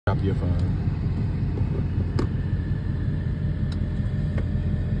Drop your phone.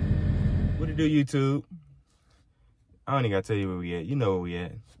 What it do, YouTube? I don't even gotta tell you where we at. You know where we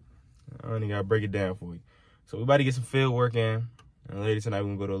at. I don't even gotta break it down for you. So we about to get some field work in. And later tonight,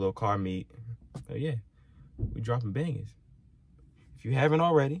 we're gonna go to a little car meet. So yeah, we dropping bangers. If you haven't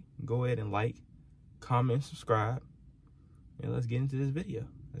already, go ahead and like, comment, subscribe. And let's get into this video.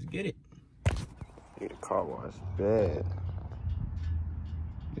 Let's get it. Get a car wash. Bad.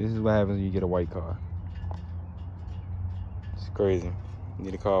 This is what happens when you get a white car. It's crazy. You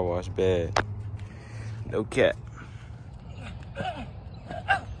get a car wash. Bad. No cap.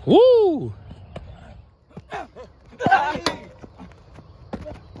 Woo!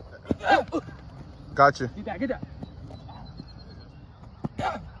 Gotcha. Get that, get that.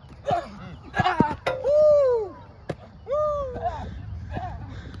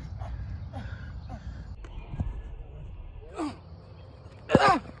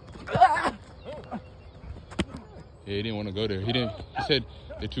 Yeah, he didn't want to go there. He said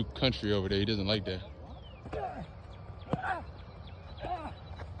they're too country over there. He doesn't like that.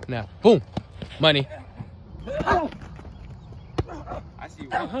 Now, boom. Money. I see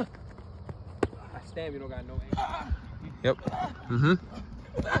one. My stamina don't got no aim. Yep. Mm-hmm.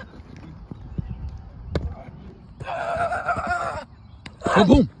 Boom,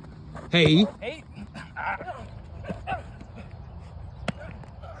 boom. Hey. Hey.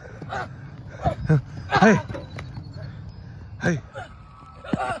 Hey. Hey.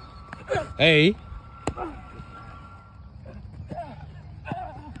 Hey.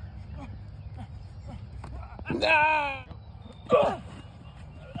 Nah.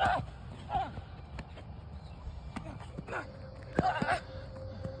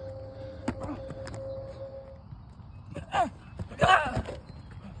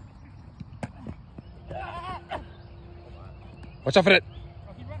 Watch out for that.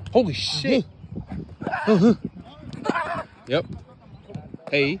 Holy shit. Yep.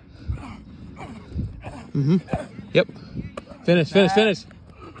 Hey. Mm-hmm. Yep. Finish, finish, finish.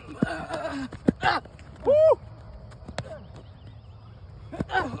 Woo!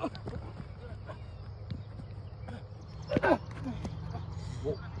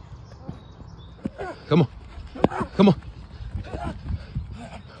 Come on. Come on.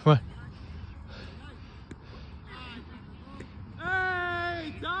 Come on.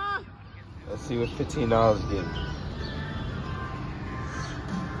 Hey, Don. Let's see what $15 get.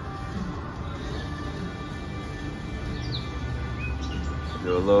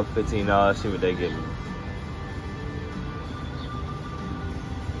 Do a little $15, see what they get me.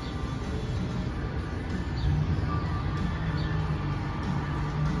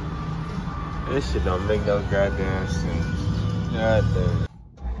 This shit don't make no goddamn sense. God damn.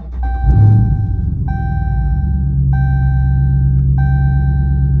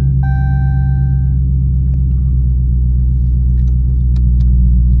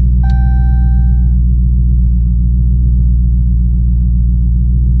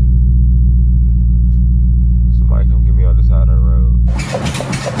 Somebody come get me on the side of the road.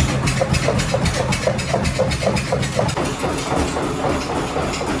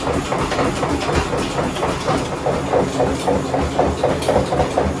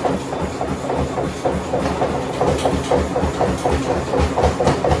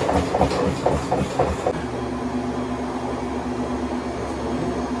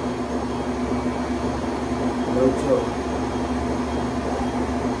 No joke.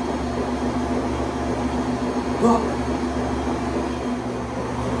 Gosh.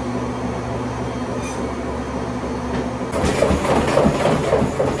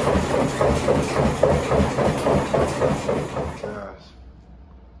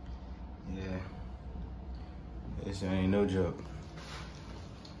 Yeah. This ain't no joke.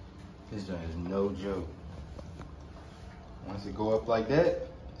 This joint is no joke. Once it go up like that,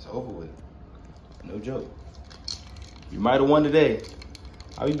 it's over with. No joke. You might have won today.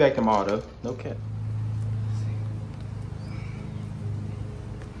 I'll be back tomorrow though. No cap.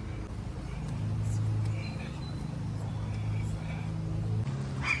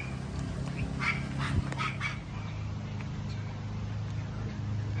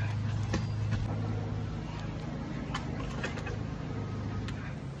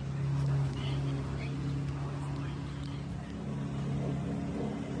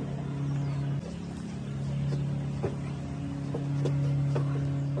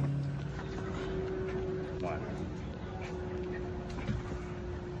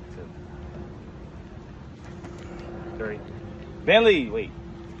 Three. Bentley, wait.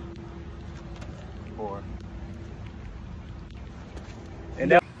 4. And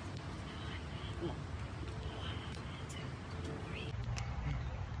now.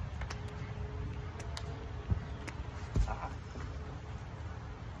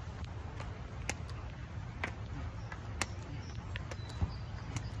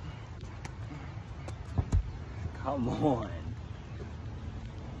 Come on.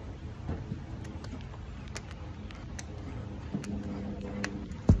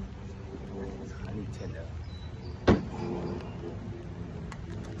 I need Tinder.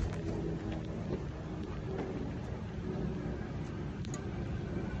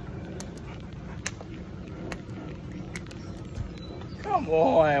 Come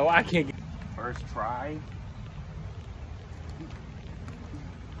on, why I can't get first try?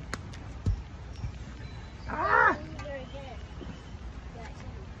 Ah!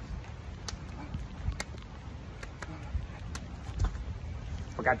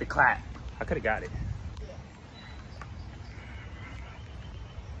 Forgot to clap. I could have got it.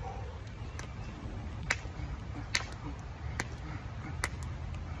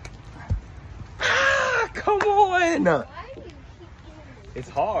 Ah, come on! It's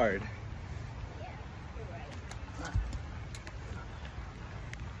hard.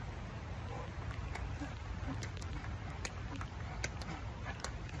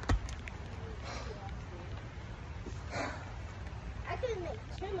 I could make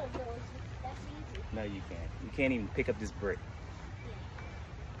 10 of those. That's easy. No, you can't. You can't even pick up this brick.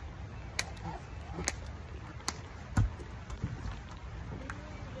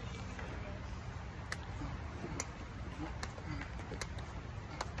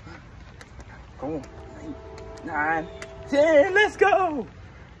 Come on. 8, 9, 10, let's go!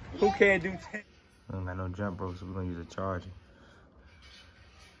 Who can't do 10? I don't got no jump rope, so we're gonna use a charger.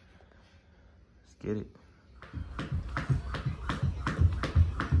 Let's get it.